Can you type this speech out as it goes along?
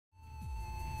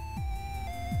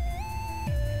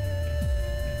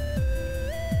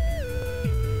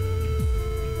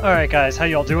Alright guys, how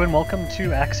y'all doing? Welcome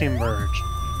to Axiom Verge.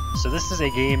 So this is a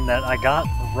game that I got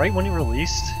right when it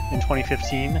released in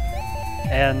 2015,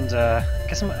 and I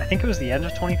think it was the end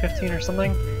of 2015 or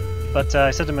something, but I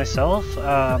said to myself,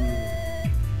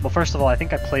 well, first of all, I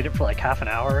think I played it for like half an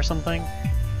hour or something,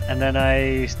 and then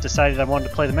I decided I wanted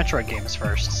to play the Metroid games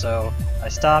first, so I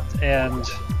stopped, and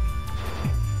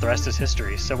the rest is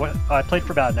history. So I played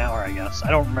for about an hour, I guess. I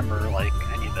don't remember like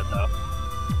any of it though.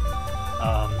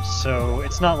 So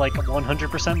it's not like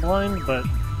 100% blind, but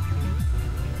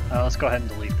let's go ahead and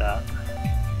delete that.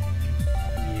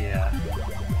 Yeah.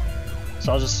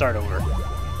 So I'll just start over.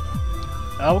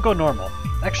 We'll go normal.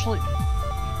 Actually,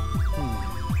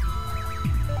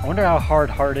 I wonder how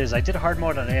hard is. I did hard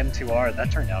mode on AM2R.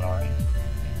 That turned out alright.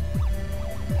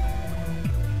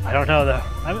 I don't know though.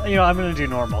 I'm gonna do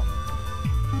normal.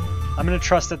 I'm gonna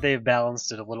trust that they've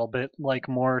balanced it a little bit, like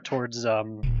more towards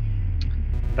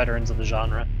veterans of the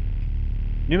genre.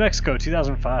 New Mexico,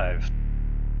 2005.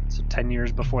 So 10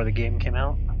 years before the game came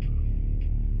out.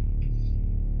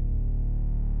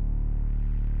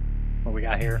 What we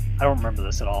got here? I don't remember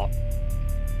this at all.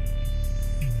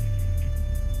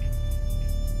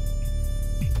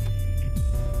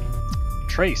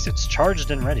 Trace, it's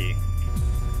charged and ready.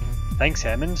 Thanks,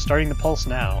 Hammond. Starting the pulse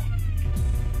now.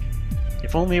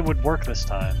 If only it would work this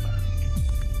time.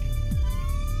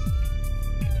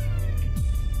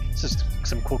 This is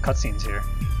some cool cutscenes here.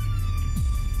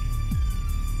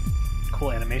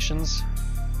 Cool animations.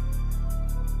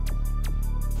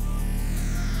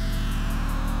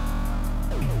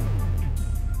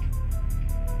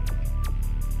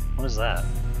 What is that?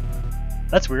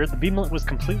 That's weird. The beamlet was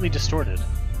completely distorted.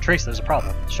 Trace, there's a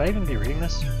problem. Should I even be reading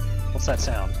this? What's that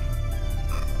sound?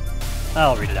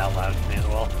 I'll read it out loud. May as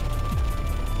well.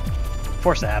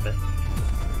 Force a habit.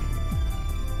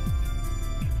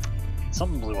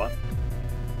 Something blew up.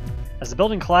 As the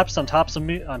building collapsed on top of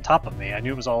me, I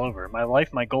knew it was all over. My life,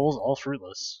 my goals, all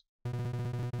fruitless.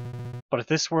 But if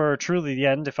this were truly the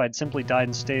end, if I'd simply died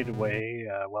and stayed away,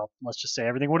 well, let's just say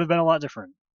everything would have been a lot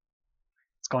different.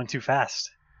 It's going too fast.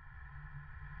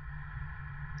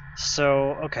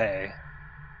 So, okay.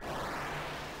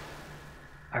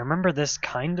 I remember this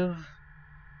kind of...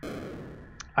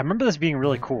 I remember this being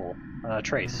really cool.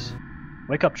 Trace.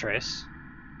 Wake up, Trace.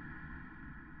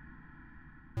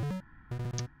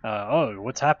 Oh,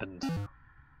 what's happened?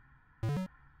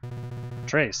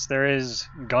 Trace, there is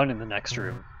a gun in the next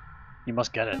room. You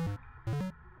must get it.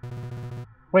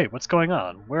 Wait, what's going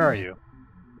on? Where are you?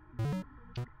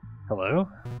 Hello?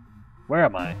 Where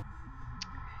am I?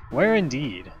 Where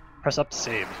indeed? Press up to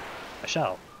save. I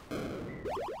shall.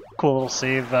 Cool little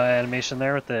save animation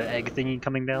there with the egg thingy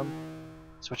coming down.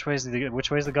 So which way is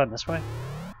the gun? This way?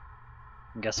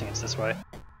 I'm guessing it's this way.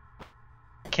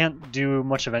 Can't do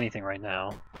much of anything right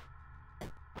now.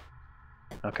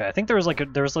 Okay, I think there was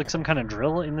like some kind of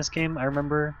drill in this game. I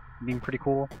remember being pretty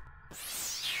cool.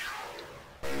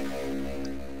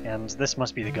 And this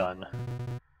must be the gun.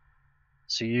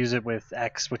 So you use it with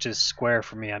X, which is square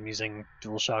for me. I'm using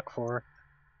DualShock 4.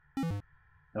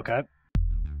 Okay.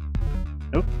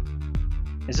 Nope.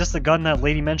 Is this the gun that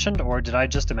lady mentioned, or did I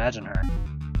just imagine her?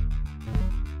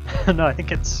 No, I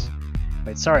think it's...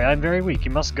 Wait, sorry, I'm very weak. You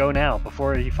must go now,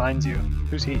 before he finds you.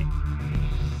 Who's he?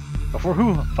 Before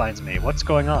who finds me? What's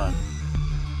going on?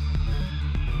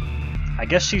 I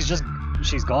guess she's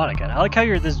gone again. I like how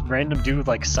you're this random dude with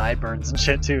like sideburns and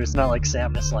shit too. It's not like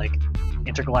Samus, like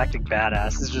intergalactic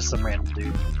badass. This is just some random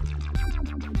dude.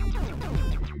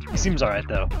 He seems alright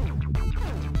though.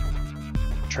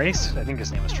 Trace? I think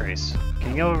his name was Trace.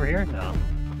 Can you go over here? No.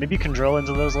 Maybe you can drill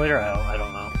into those later? I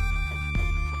don't know.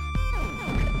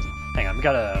 Hang on, we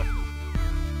got a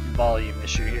volume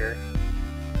issue here.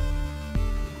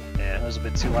 Yeah, that was a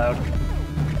bit too loud.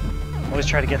 Always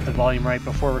try to get the volume right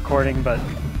before recording, but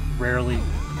rarely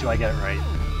do I get it right.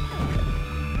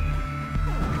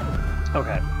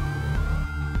 Okay.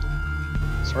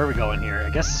 So where are we going here? I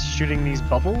guess shooting these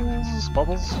bubbles?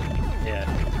 Bubbles? Yeah.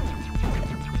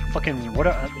 Fucking, what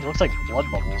are, it looks like blood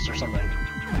bubbles or something.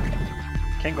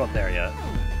 Can't go up there yet.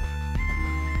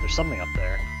 There's something up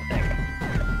there, I think.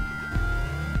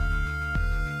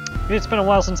 It's been a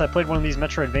while since I played one of these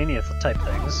Metroidvania type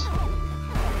things.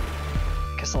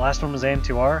 Guess the last one was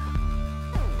AM2R.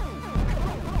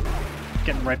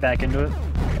 Getting right back into it.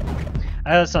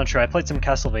 That's not true. I played some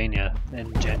Castlevania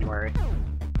in January.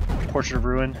 Portrait of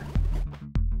Ruin.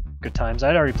 Good times.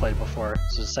 I'd already played it before,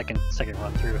 so second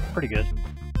run through. Pretty good.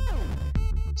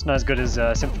 It's not as good as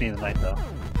Symphony of the Night though.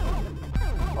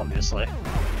 Obviously.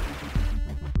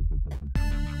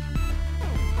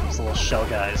 These little shell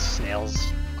guys,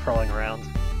 snails, crawling around.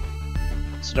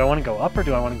 So do I want to go up or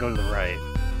do I want to go to the right?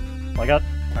 Well, I got...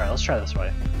 Alright, let's try this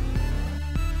way.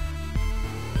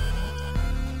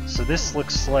 So this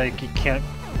looks like you can't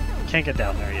get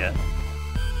down there yet.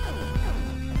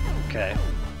 Okay.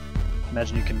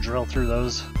 Imagine you can drill through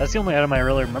those. That's the only item I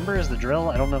really remember is the drill.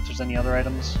 I don't know if there's any other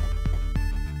items.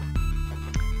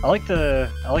 I like the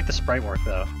sprite work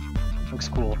though. Looks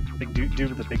cool. Big dude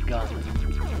with a big gun.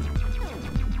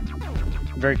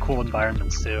 Very cool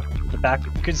environments too. You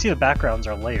can see the backgrounds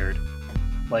are layered.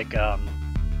 Like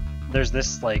there's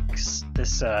this like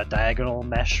diagonal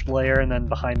mesh layer, and then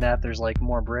behind that there's like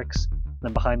more bricks. And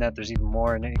then behind that there's even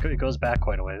more, and it goes back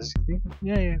quite a ways.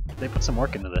 Yeah, they put some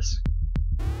work into this.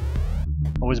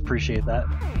 Always appreciate that.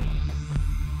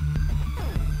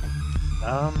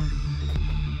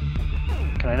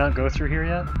 Can I not go through here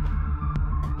yet?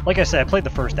 Like I said, I played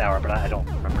the first hour, but I don't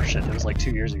remember shit. It was like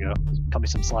 2 years ago. Cut me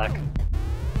some slack.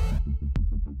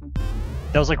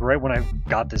 That was like right when I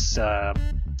got this,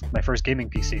 my first gaming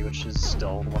PC, which is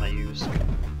still the one I use.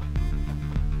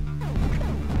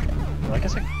 Well, I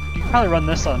guess you can probably run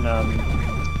this on a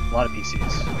lot of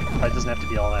PCs. Probably doesn't have to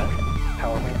be all that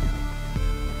powerful.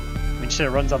 I mean, shit,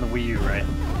 it runs on the Wii U, right?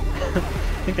 I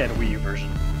think they had a Wii U version.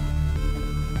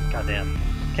 Goddamn.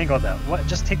 Can't go up that. What?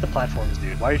 Just take the platforms,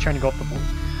 dude. Why are you trying to go up the...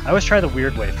 I always try the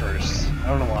weird way first. I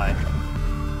don't know why.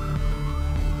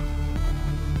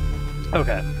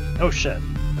 Okay. Oh, shit.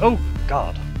 Oh,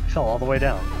 God. I fell all the way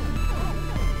down.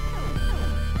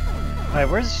 Alright,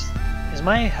 where's... Is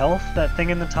my health that thing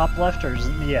in the top left, or is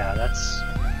it... Yeah, that's...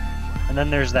 And then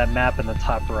there's that map in the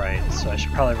top right, so I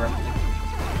should probably run...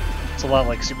 It's a lot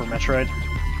like Super Metroid.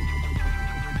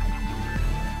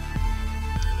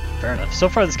 Fair enough. So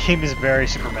far this game is very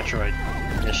Super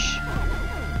Metroid-ish.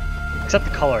 Except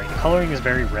the coloring. The coloring is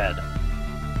very red.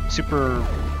 Super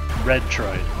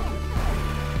Red-Troid.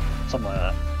 Something like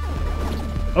that.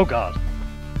 Oh god.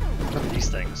 What are these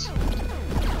things?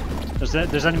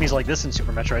 There's enemies like this in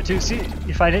Super Metroid too. See,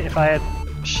 if I had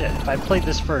played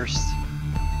this first,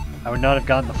 I would not have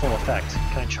gotten the full effect.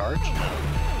 Can I charge? No.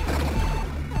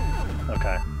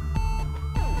 Okay.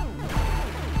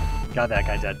 Got that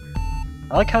guy dead.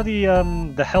 I like how the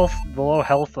low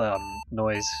health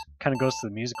noise kind of goes to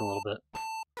the music a little bit.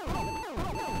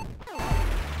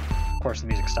 Of course, the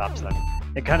music stops then.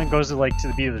 It kind of goes to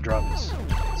the beat of the drums.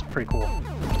 It's pretty cool.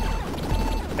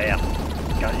 Bam,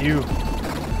 got you.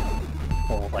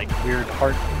 Little like weird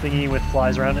heart thingy with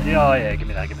flies around it. Oh yeah, give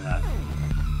me that, give me that.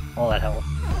 All that health.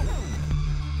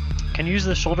 Can you use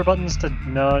the shoulder buttons to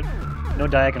no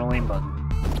diagonal aim button?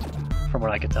 From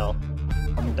what I could tell.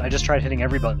 I just tried hitting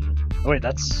every button. Oh wait,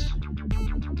 that's...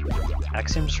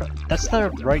 Axiom... That's the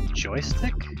right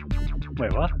joystick?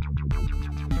 Wait, what?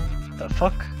 The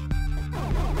fuck?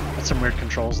 That's some weird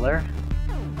controls there.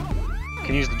 You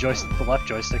can use the left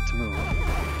joystick to move.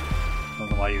 I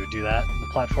don't know why you would do that in the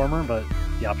platformer, but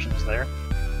the option is there.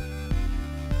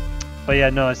 But yeah,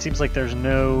 no, it seems like there's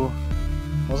no...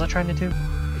 What was I trying to do?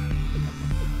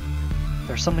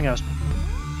 There's something I was...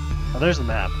 Oh, there's the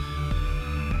map.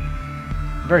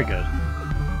 Very good.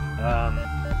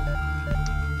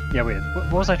 Yeah, wait,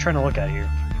 what was I trying to look at here?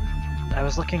 I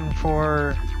was looking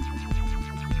for...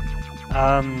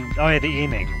 oh yeah, the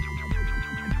aiming.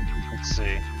 Let's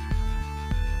see.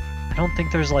 I don't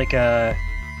think there's like a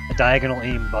diagonal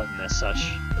aim button as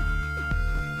such.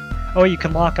 Oh, you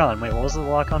can lock on. Wait, what was the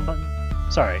lock on button?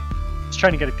 Sorry. Just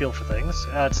trying to get a feel for things.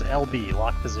 It's LB,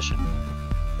 lock position.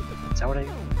 Is that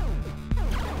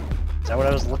what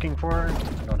I was looking for?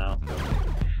 I don't know.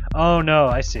 Oh no,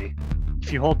 I see.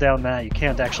 If you hold down that, you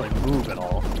can't actually move at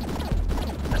all.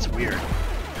 That's weird.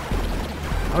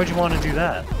 Why would you want to do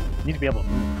that? You need to be able to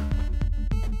move.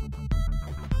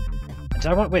 Did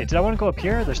I want to go up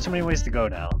here? There's too many ways to go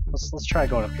now. Let's try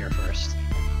going up here first.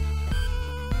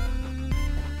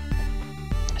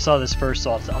 I saw this first,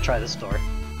 so I'll try this door.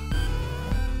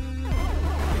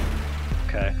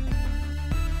 Okay.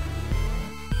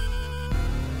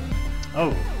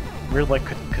 Oh, weird like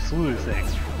Cthulhu thing.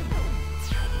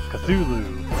 Cthulhu.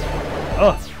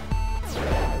 Oh!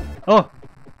 Oh!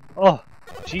 Oh!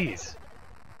 Jeez.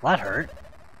 That hurt.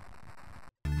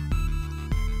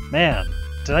 Man,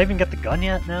 did I even get the gun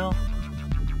yet now?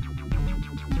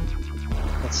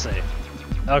 Let's see.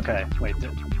 Okay, wait.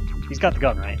 He's got the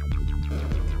gun, right?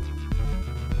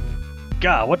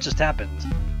 God, what just happened?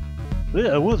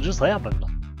 What just happened?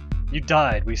 You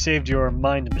died. We saved your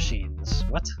mind machines.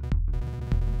 What?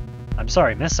 I'm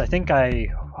sorry, miss. I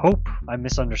hope I'm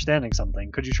misunderstanding something.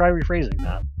 Could you try rephrasing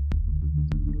that?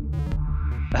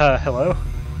 Hello?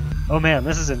 Oh man,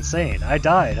 this is insane. I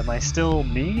died. Am I still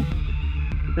me?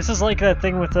 This is like that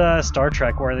thing with Star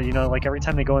Trek where, you know, like every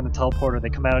time they go in the teleporter, they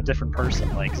come out a different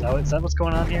person. Like, is that what's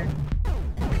going on here?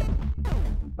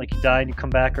 Like you die and you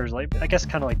come back, or like I guess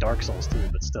kind of like Dark Souls too,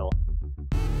 but still.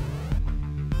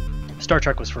 Star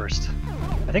Trek was first.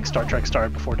 I think Star Trek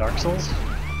started before Dark Souls.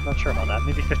 Not sure about that.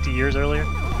 Maybe 50 years earlier.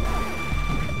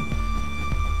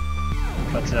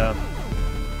 But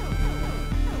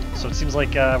so it seems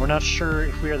like we're not sure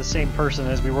if we are the same person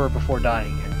as we were before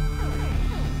dying here.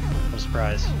 No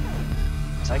surprise.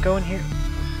 Did I go in here?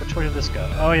 Which way did this go?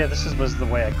 Oh yeah, this was the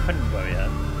way I couldn't go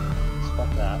yet. So fuck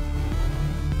that.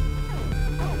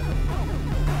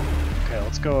 Okay,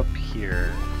 let's go up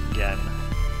here again.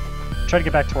 Try to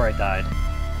get back to where I died.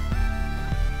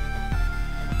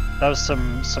 That was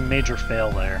some major fail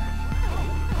there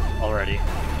already.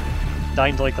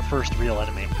 Dying to like the first real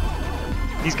enemy.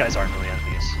 These guys aren't really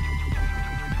enemies.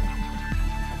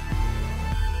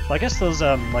 Well, I guess those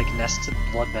like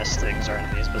blood nest things are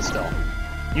enemies, but still.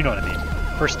 You know what I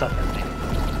mean. First tough enemy.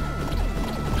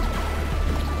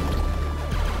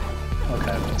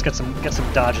 Okay, let's get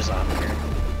some dodges on here.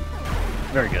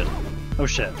 Very good. Oh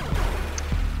shit.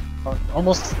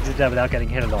 Almost did that without getting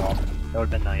hit at all. That would have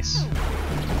been nice.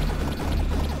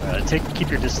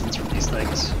 Keep your distance from these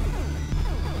things.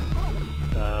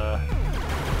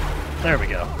 There we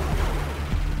go.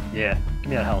 Yeah,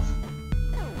 give me that health.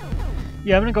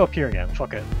 Yeah, I'm gonna go up here again.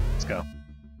 Fuck it. Let's go.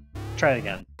 Try it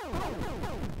again.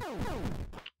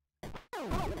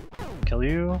 Kill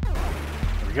you.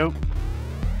 There we go.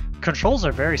 Controls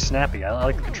are very snappy. I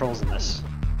like the controls in this.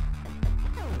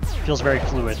 Feels very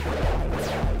fluid.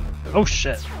 Oh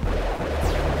shit.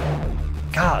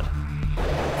 God.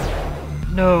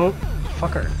 No.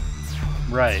 Fucker.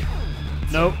 Right.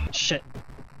 Nope. Shit.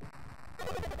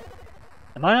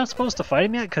 Am I not supposed to fight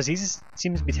him yet? Because he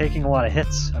seems to be taking a lot of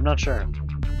hits. I'm not sure. I'm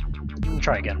gonna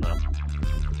try again though.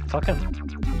 Fuck him.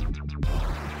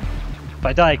 If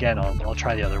I die again, I'll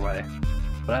try the other way.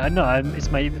 But I know it's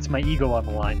my ego on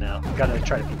the line now. I've gotta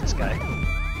try to beat this guy.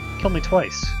 Killed me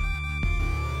twice.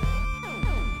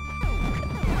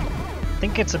 I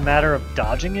think it's a matter of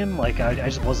dodging him. Like I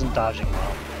just wasn't dodging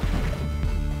well.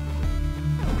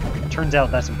 Turns out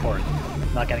that's important.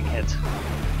 Not getting hit.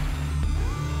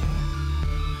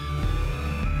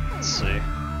 Let's see.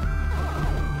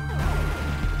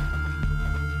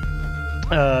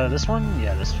 This one?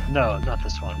 Yeah, this. No, not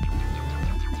this one.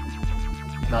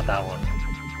 Not that one.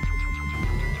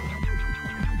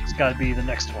 It's got to be the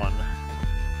next one.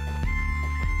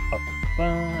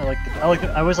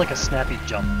 I always like a snappy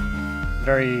jump.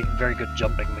 Very good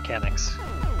jumping mechanics.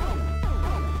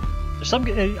 There's some.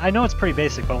 I know it's pretty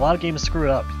basic, but a lot of games screw it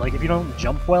up. Like if you don't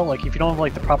jump well, like if you don't have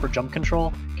like the proper jump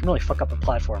control, you can really fuck up a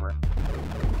platformer.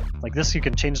 Like this, you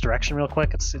can change direction real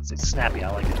quick. It's snappy. I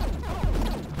like it.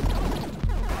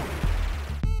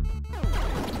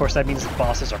 Of course, that means the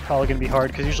bosses are probably going to be hard,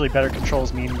 because usually better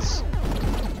controls means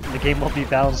the game will be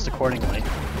balanced accordingly.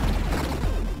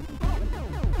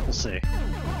 We'll see.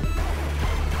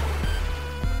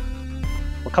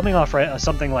 Well, coming off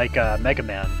something like Mega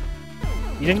Man,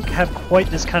 you didn't have quite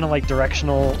this kind of like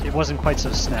directional. It wasn't quite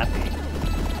so snappy,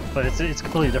 but it's a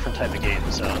completely different type of game,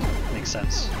 so it makes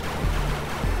sense.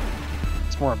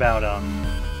 It's more about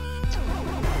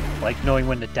like knowing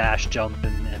when to dash, jump,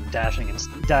 and dashing. And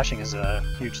dashing is a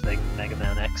huge thing in Mega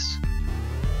Man X.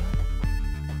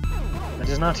 That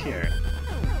is not here.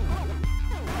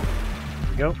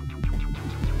 Here we go.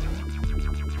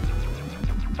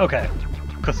 Okay.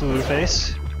 Cthulhu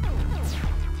face.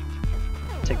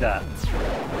 Take that. I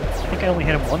think I only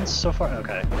hit him once so far.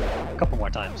 Okay. A couple more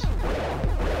times.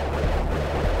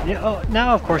 Yeah, oh,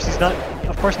 now of course he's not.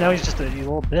 Of course now he's just a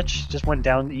little bitch. Just went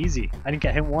down easy. I didn't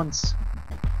get hit once.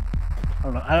 I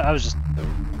don't know. I was just.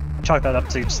 Chalk that up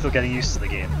to still getting used to the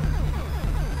game.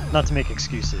 Not to make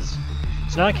excuses.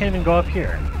 So now I can't even go up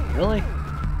here. Really?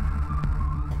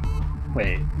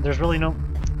 Wait, there's really no...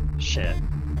 Shit.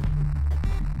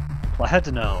 Well, I had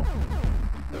to know.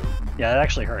 Yeah, it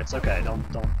actually hurts. Okay, don't...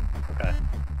 Okay.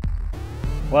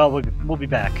 Well, we'll be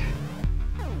back.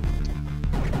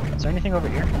 Is there anything over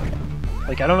here?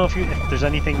 Like, I don't know if there's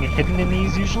anything hidden in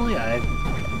these usually. Yeah,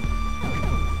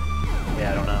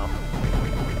 I don't know.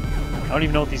 I don't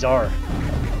even know what these are.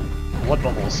 Blood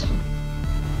bubbles.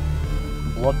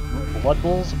 Blood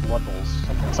bowls? Blood bowls.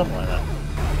 Something like that.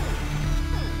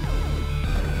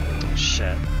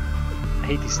 Shit. I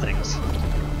hate these things.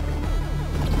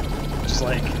 Just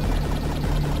like...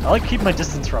 I like to keep my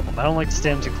distance from them. I don't like to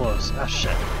stand too close. Ah,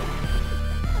 shit.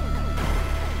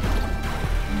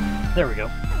 There we go.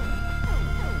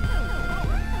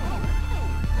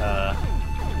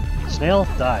 Snail,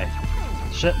 die.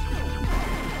 Shit.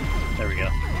 There we go.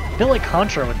 A bit like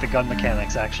Contra with the gun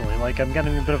mechanics, actually. Like, I'm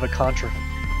getting a bit of a Contra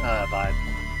vibe.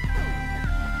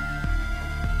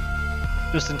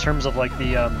 Just in terms of like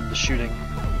the shooting.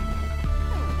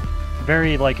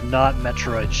 Very like not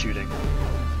Metroid shooting.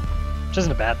 Which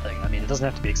isn't a bad thing. I mean, it doesn't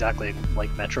have to be exactly like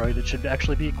Metroid, it should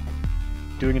actually be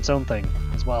doing its own thing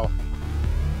as well.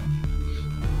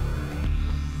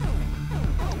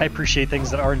 I appreciate things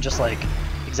that aren't just like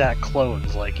exact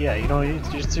clones. Like, yeah, you know,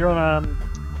 it's your own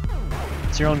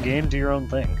game, do your own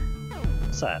thing.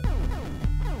 What's that?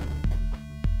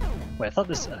 Wait, I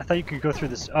thought you could go through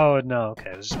this. Oh no,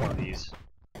 okay, it was just one of these.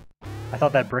 I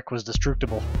thought that brick was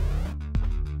destructible.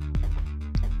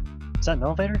 Is that an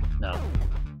elevator? No.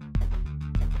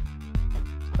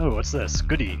 Oh, what's this?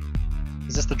 Goody.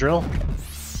 Is this the drill?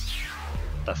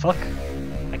 The fuck?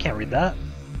 I can't read that.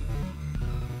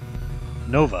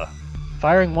 Nova.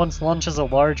 Firing once launches a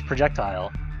large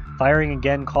projectile. Firing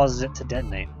again causes it to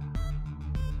detonate.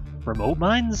 Remote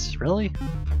mines? Really?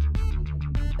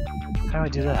 How do I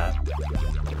do that?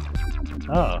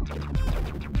 Oh.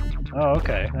 Oh,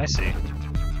 okay. I see.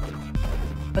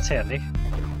 That's handy.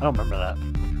 I don't remember that.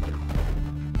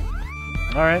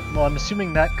 Alright, well I'm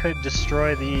assuming that could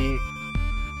destroy the...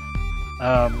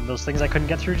 those things I couldn't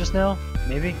get through just now?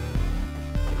 Maybe?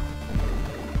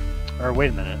 Or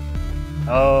wait a minute.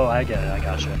 Oh, I get it, I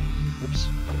gotcha. Oops.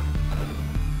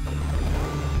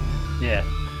 Yeah,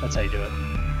 that's how you do it.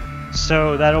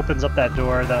 So that opens up that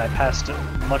door that I passed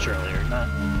much earlier,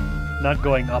 not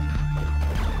going up...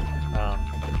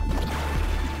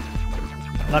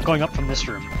 not going up from this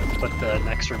room, but the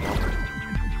next room over.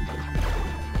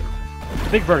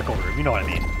 Big vertical room, you know what I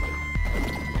mean.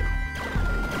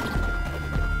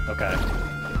 Okay.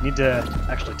 Need to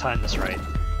actually time this right.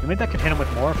 Maybe I could hit him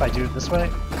with more if I do it this way?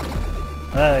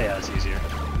 Yeah, it's easier.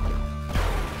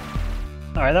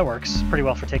 Alright, that works pretty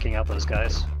well for taking out those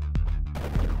guys.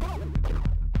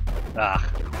 Ah.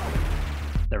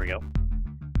 There we go.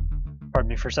 Pardon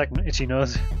me for a second, itchy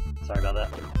nose. Sorry about that.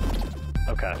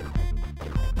 Okay.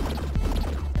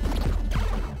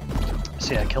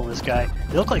 So yeah, kill this guy.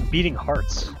 They look like beating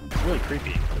hearts. It's really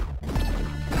creepy.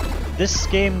 This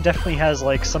game definitely has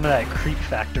like some of that creep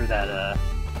factor that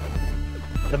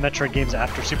the Metroid games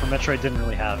after Super Metroid didn't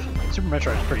really have. Super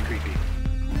Metroid was pretty creepy.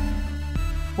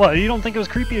 What, you don't think it was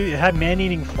creepy? It had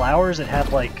man-eating flowers, it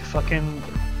had like fucking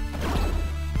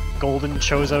golden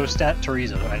Chozo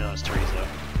Chorizo. I know it's Chorizo.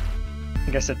 I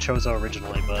think I said Chozo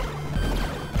originally, but...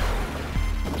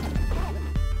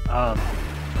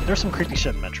 there's some creepy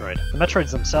shit in Metroid. The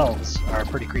Metroids themselves are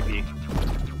pretty creepy.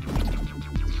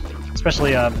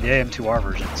 Especially the AM2R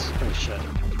versions. Holy shit.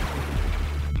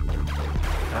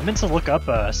 I meant to look up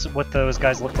what those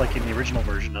guys looked like in the original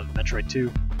version of Metroid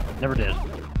 2. Never did.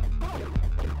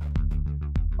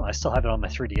 Well, I still have it on my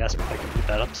 3DS, but I can boot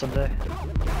that up someday.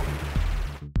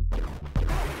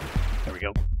 There we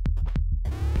go.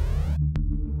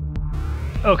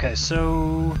 Okay,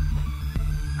 so...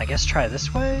 I guess try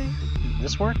this way? Did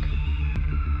this work?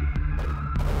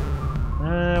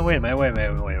 Wait a minute, wait.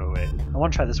 I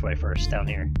want to try this way first, down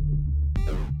here.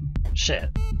 Shit.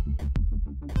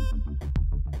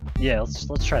 Yeah,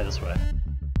 let's try this way.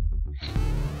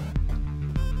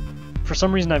 For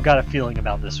some reason I've got a feeling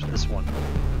about this one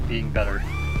being better.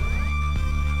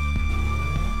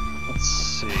 Let's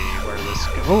see where this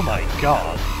goes. Oh my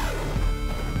god!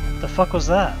 What the fuck was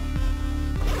that?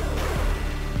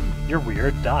 You're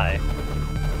weird, die.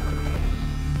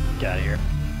 Get out of here.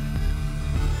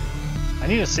 I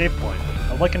need a save point.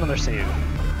 I'd like another save.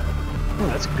 Ooh,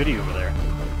 that's goody over there.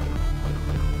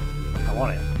 I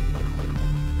want it.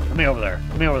 Let me over there.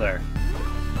 Let me over there.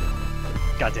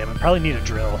 God damn it. Probably need a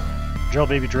drill. Drill,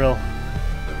 baby, drill.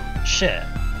 Shit.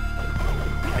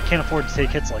 I can't afford to take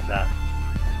hits like that.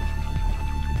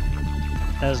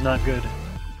 That is not good.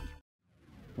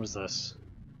 What is this?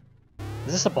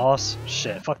 Is this a boss?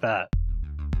 Shit, fuck that.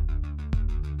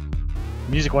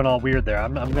 Music went all weird there.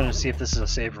 I'm gonna see if this is a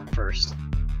save room first.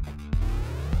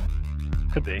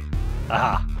 Could be.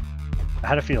 Aha! I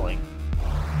had a feeling.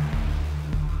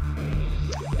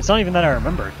 It's not even that I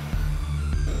remembered.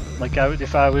 Like,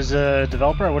 if I was a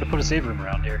developer, I would have put a save room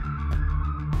around here.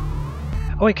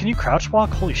 Oh wait, can you crouch walk?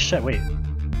 Holy shit, wait.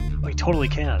 Oh, you totally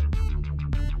can.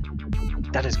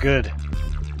 That is good.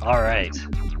 Alright.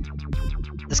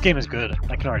 This game is good,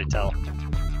 I can already tell.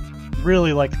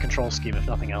 Really like the control scheme, if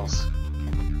nothing else.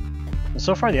 And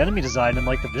so far, the enemy design and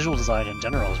like the visual design in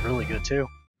general is really good too.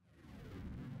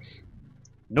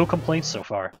 No complaints so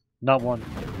far. Not one.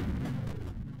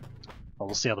 Well,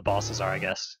 we'll see how the bosses are, I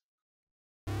guess.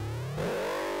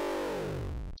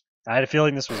 I had a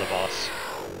feeling this was a boss.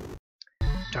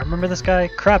 Do I remember this guy?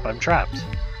 Crap, I'm trapped.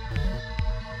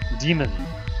 Demon.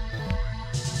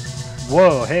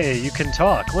 Whoa, hey, you can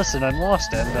talk. Listen, I'm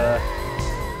lost and,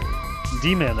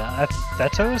 Demon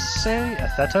Athetos, say?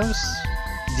 Athetos?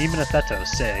 Demon Athetos,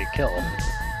 say, kill.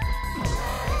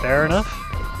 Fair enough.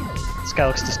 This guy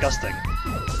looks disgusting.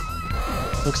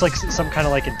 Looks like some kind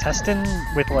of like intestine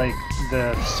with like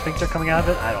the sphincter coming out of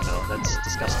it. I don't know. That's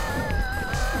disgusting.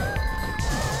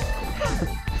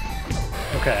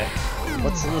 Okay,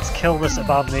 let's kill this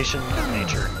abomination of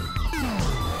nature.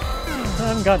 I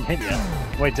haven't gotten hit yet.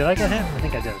 Wait, did I get hit? I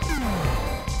think I did.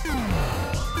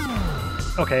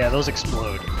 Okay, yeah, those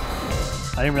explode.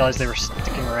 I didn't realize they were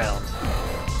sticking around.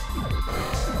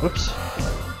 Whoops.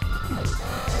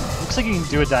 Looks like you can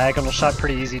do a diagonal shot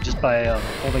pretty easy just by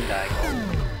holding diagonal.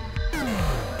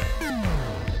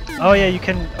 Oh yeah, you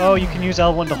can. Oh, you can use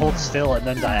L1 to hold still and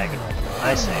then diagonal.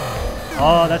 I see.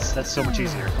 Oh, that's so much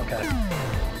easier. Okay.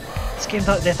 This game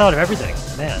they thought of everything,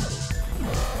 man.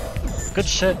 Good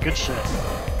shit. Good shit.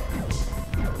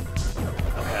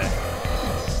 Okay.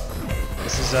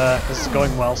 This is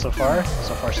going well so far.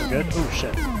 So far so good. Ooh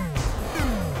shit.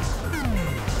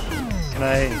 Can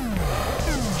I?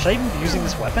 Should I even be using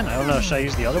this weapon? I don't know. Should I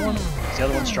use the other one? Is the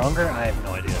other one stronger? I have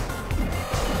no idea.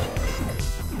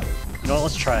 You know what?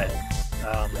 Let's try it.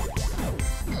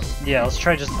 Yeah, let's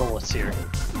try just bullets here.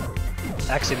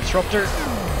 Axiom Disruptor.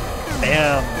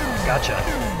 Bam! Gotcha.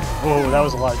 Whoa, that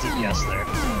was a lot of DPS there.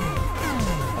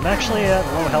 I'm actually at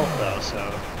low health though,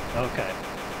 so okay.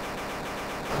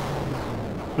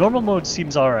 Normal mode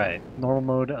seems alright. Normal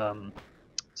mode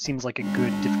seems like a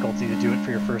good difficulty to do it for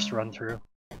your first run through,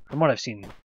 from what I've seen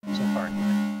so far.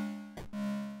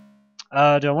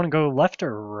 Do I want to go left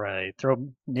or right?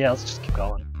 Yeah, let's just keep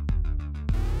going.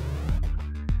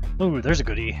 Ooh, there's a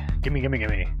goodie. Gimme, gimme,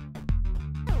 gimme.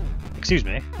 Excuse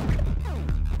me.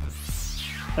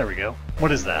 There we go.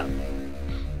 What is that?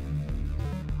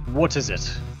 What is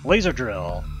it? Laser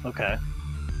drill. Okay.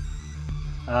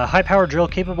 High power drill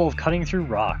capable of cutting through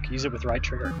rock. Use it with right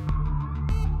trigger.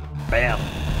 Bam.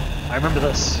 I remember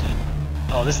this.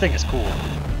 Oh, this thing is cool.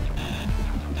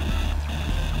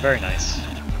 Very nice.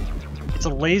 It's a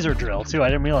laser drill too, I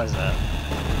didn't realize that.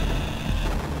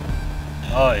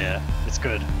 Oh yeah, it's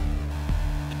good.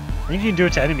 I think you can do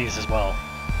it to enemies as well.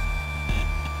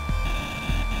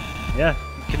 Yeah,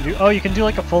 you can do. Oh, you can do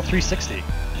like a full 360.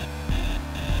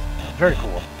 Very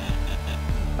cool.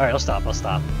 Alright, I'll stop.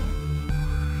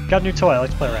 Got a new toy, I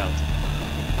like to play around.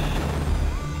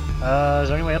 Is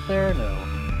there any way up there? No.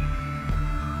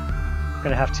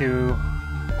 Gonna have to...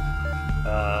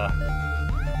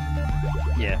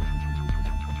 yeah.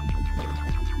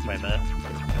 Wait a minute.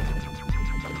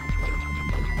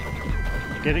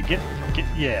 Get,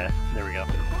 yeah, there we go.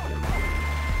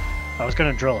 I was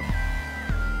gonna drill him.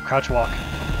 Crouch walk.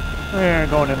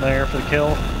 Going in there for the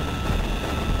kill.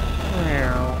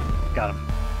 Got him.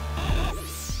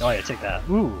 Oh yeah, take that.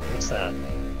 Ooh, what's that?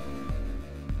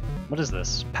 What is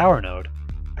this? Power node.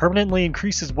 Permanently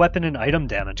increases weapon and item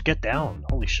damage. Get down.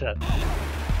 Holy shit.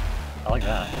 I like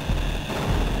that.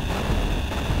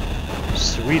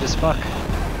 Sweet as fuck.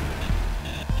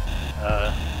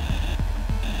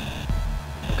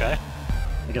 Okay.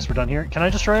 I guess we're done here. Can I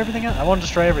destroy everything? I want to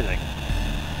destroy everything.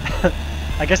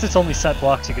 I guess it's only set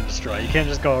blocks you can destroy. You can't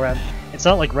just go around. It's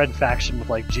not like Red Faction with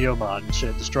like Geomod and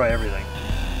shit. Destroy everything.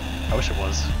 I wish it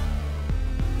was.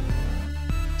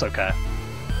 It's okay.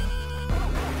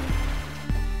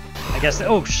 I guess.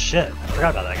 Oh shit! I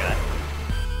forgot about that guy.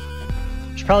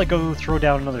 Should probably go throw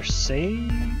down another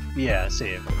save. Yeah,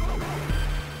 save.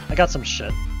 I got some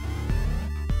shit.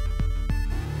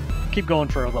 Keep going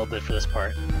for a little bit for this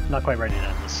part. Not quite ready to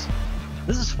end this.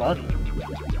 This is fun.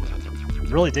 I'm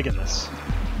really digging this.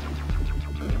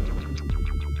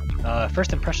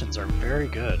 First impressions are very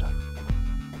good.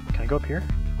 Can I go up here?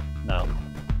 No.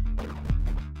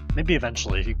 Maybe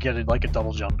eventually if you get it like a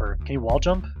double jumper. Can you wall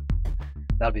jump?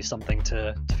 That'd be something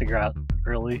to figure out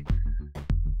early.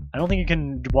 I don't think you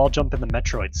can wall jump in the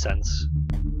Metroid sense.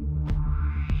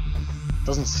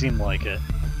 Doesn't seem like it.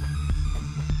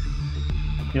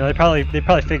 You know, they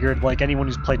probably figured like anyone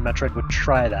who's played Metroid would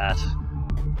try that.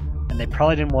 And they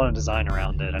probably didn't want to design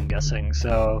around it, I'm guessing,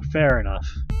 so fair enough.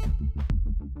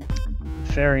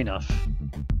 Fair enough.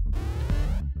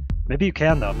 Maybe you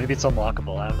can though, maybe it's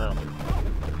unlockable, I don't know.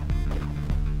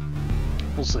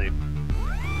 We'll see.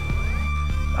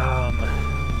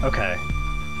 Okay.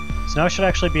 So now I should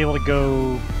actually be able to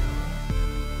go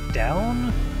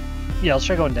down? Yeah, let's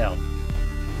try going down.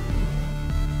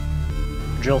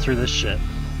 Drill through this shit.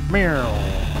 Meow.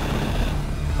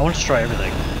 I want to destroy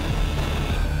everything.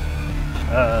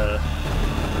 There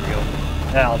we go.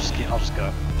 Yeah, I'll just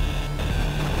go.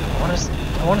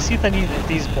 I want to see if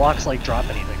these blocks like drop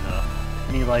anything though.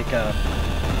 Any like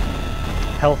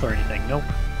health or anything. Nope.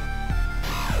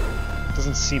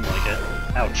 Doesn't seem like it.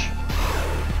 Ouch.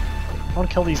 I want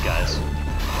to kill these guys.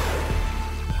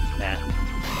 Nah.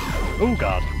 Oh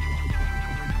god.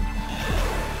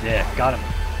 Yeah, got him.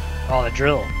 Oh, the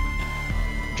drill.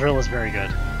 Drill is very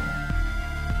good.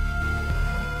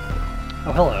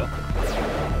 Oh, hello.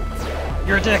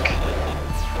 You're a dick!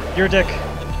 You're a dick!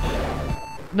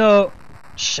 No!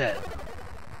 Shit.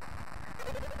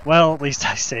 Well, at least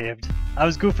I saved. I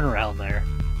was goofing around there.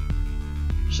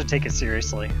 Should take it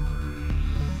seriously.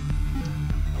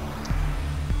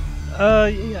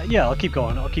 Yeah, I'll keep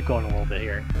going. I'll keep going a little bit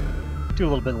here. Do a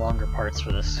little bit longer parts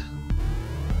for this.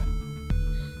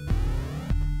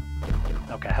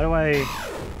 Okay, how do I...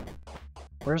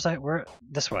 Where...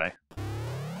 This way.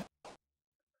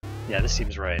 Yeah, this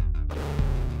seems right.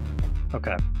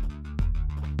 Okay.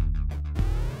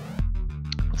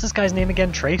 What's this guy's name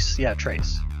again? Trace? Yeah,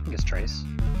 Trace. I think it's Trace. Is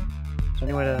there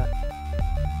any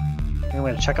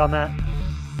way to check on that?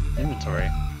 Inventory.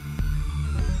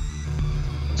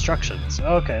 Instructions.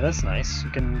 Okay, that's nice. You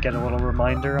can get a little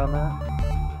reminder on that.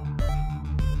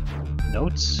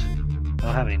 Notes? I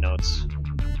don't have any notes.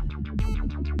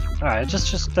 Alright,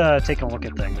 just taking a look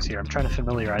at things here. I'm trying to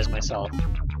familiarize myself.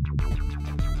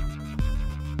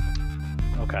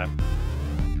 Okay.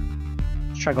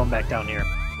 Let's try going back down here.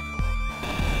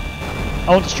 I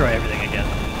won't destroy everything again.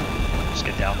 Just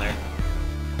get down there.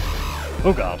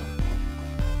 Oh god.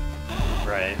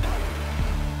 Right.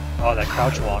 Oh, that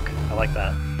crouch walk. I like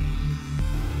that.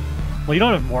 Well, you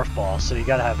don't have morph ball, so you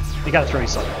gotta throw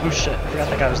yourself. Oh shit! I forgot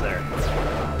that guy was there.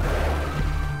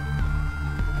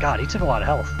 God, he took a lot of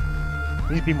health.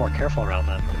 We need to be more careful around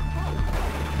that.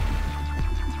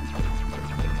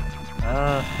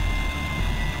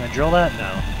 Can I drill that?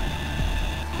 No.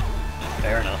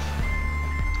 Fair enough.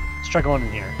 Let's try going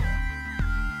in here.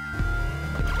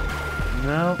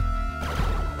 No.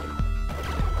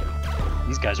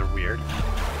 These guys are weird.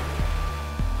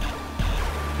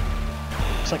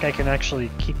 Looks like I can actually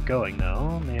keep going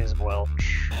though. May as well.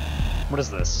 What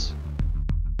is this?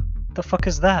 What the fuck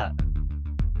is that?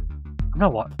 I'm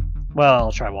not well,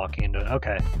 I'll try walking into it.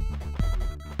 Okay.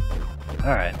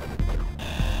 Alright.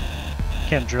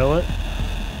 Can't drill it?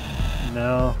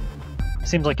 No.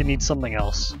 Seems like it needs something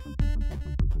else.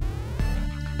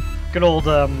 Good old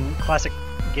classic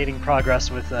gating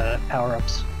progress with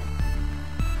power-ups.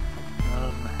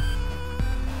 Can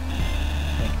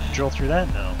I drill through that?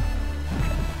 No.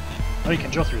 Oh, you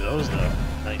can drill through those though.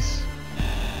 Nice.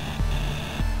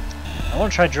 I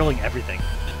want to try drilling everything.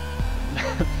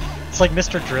 It's like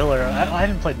Mr. Driller. I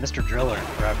haven't played Mr. Driller in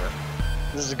forever.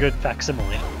 This is a good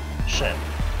facsimile. Shit.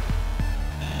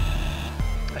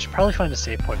 I should probably find a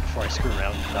save point before I screw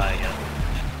around and die again.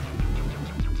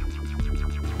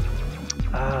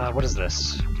 What is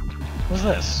this? What is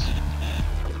this?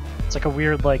 It's like a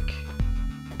weird, like,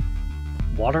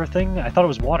 water thing? I thought it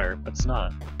was water, but it's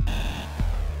not.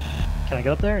 Can I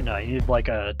get up there? No, you need, like,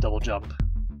 a double jump.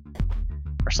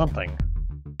 Or something.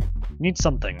 You need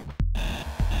something.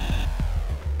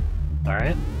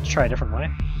 Alright, let's try a different way.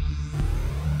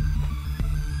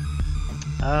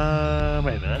 Wait a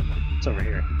minute. What's over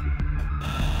here?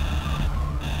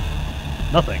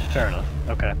 Nothing. Fair enough.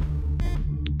 Okay.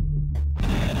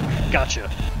 Gotcha.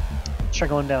 Let's try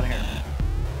going down here.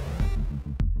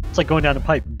 It's like going down a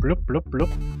pipe. Bloop, bloop,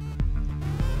 bloop.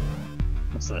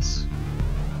 What's this?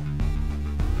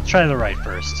 Let's try the right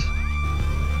first.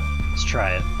 Let's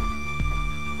try it.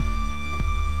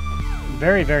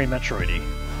 Very, very Metroid-y.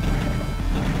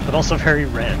 But also very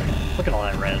red. Look at all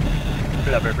that red.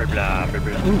 Blah, blah, blah, blah, blah,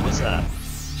 blah. Ooh, what's that?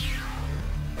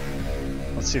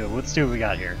 Let's see what we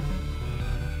got here.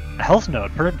 A health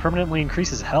node permanently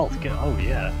increases health. Oh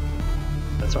yeah,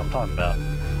 that's what I'm talking about.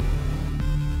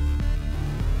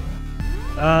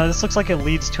 This looks like it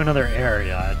leads to another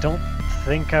area. I don't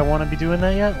think I want to be doing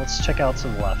that yet. Let's check out to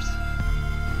the left.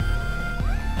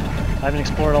 I haven't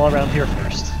explored all around here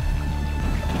first.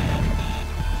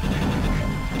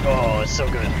 Oh, it's so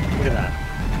good. Look at that.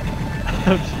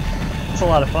 It's a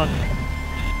lot of fun.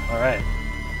 Alright.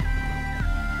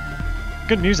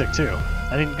 Good music too.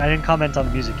 I didn't comment on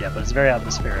the music yet, but it's very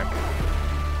atmospheric.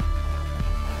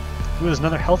 Ooh, there's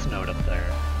another health node up there.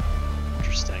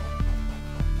 Interesting.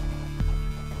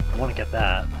 I want to get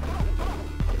that.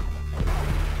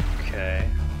 Okay.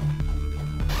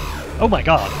 Oh my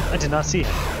god! I did not see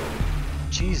him.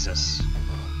 Jesus.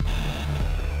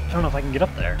 I don't know if I can get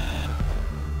up there.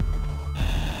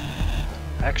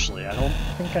 Actually, I don't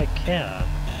think I can.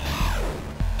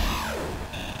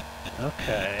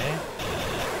 Okay.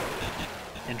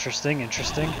 Interesting,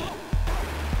 interesting.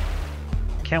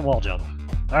 Can't wall jump.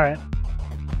 Alright.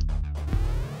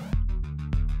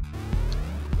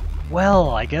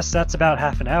 Well, I guess that's about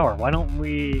half an hour. Why don't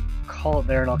we call it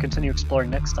there and I'll continue exploring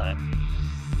next time.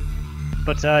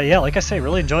 But yeah, like I say,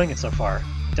 really enjoying it so far.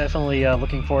 Definitely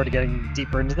looking forward to getting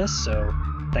deeper into this, so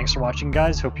thanks for watching,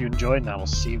 guys. Hope you enjoyed, and I will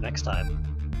see you next time.